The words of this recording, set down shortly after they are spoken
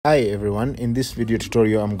Hi everyone, in this video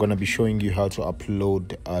tutorial I'm going to be showing you how to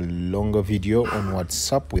upload a longer video on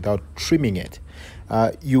WhatsApp without trimming it.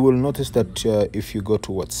 You will notice that if you go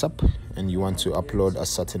to WhatsApp and you want to upload a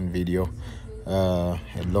certain video, a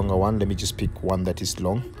longer one, let me just pick one that is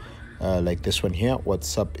long, like this one here.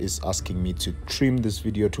 WhatsApp is asking me to trim this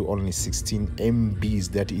video to only 16 MBs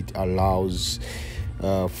that it allows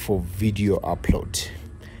for video upload.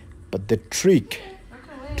 But the trick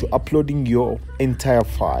to uploading your entire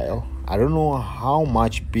file, I don't know how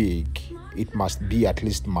much big it must be, at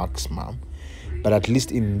least maximum, but at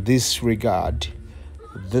least in this regard,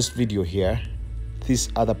 this video here, this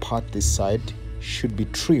other part, this side should be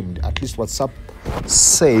trimmed. At least WhatsApp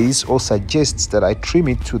says or suggests that I trim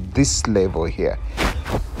it to this level here.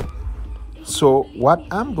 So what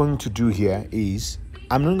I'm going to do here is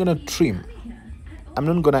I'm not going to trim, I'm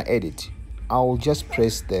not going to edit, I'll just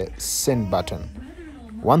press the send button.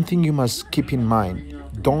 One thing you must keep in mind,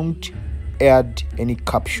 don't add any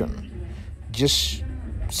caption, just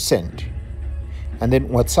send. And then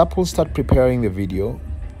WhatsApp will start preparing the video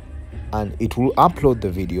and it will upload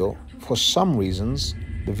the video. For some reasons,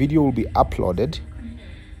 the video will be uploaded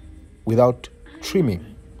without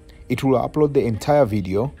trimming. It will upload the entire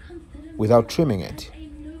video without trimming it.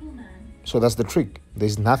 So that's the trick.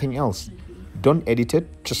 There's nothing else. Don't edit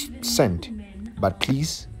it, just send. But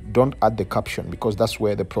please, don't add the caption, because that's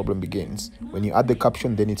where the problem begins. When you add the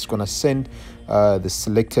caption, then it's gonna send the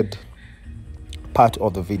selected part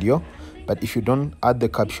of the video. But if you don't add the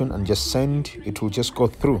caption and just send, it will just go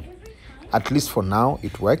through. At least for now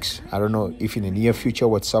it works. I don't know if in the near future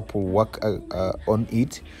WhatsApp will work on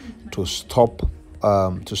it to stop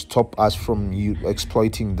us from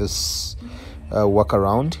exploiting this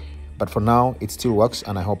workaround. But for now it still works,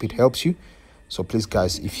 and I hope it helps you. So please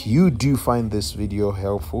guys, if you do find this video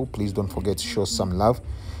helpful, please don't forget to show some love.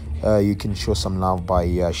 You can show some love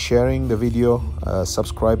by sharing the video,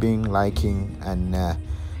 subscribing, liking, and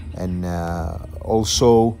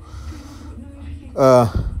also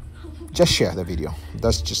just share the video.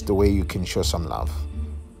 That's just the way you can show some love.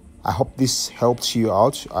 I hope this helps you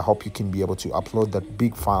out. I hope you can be able to upload that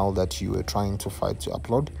big file that you were trying to fight to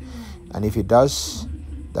upload. And if it does,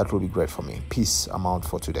 that will be great for me. Peace. I'm out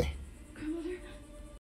for today.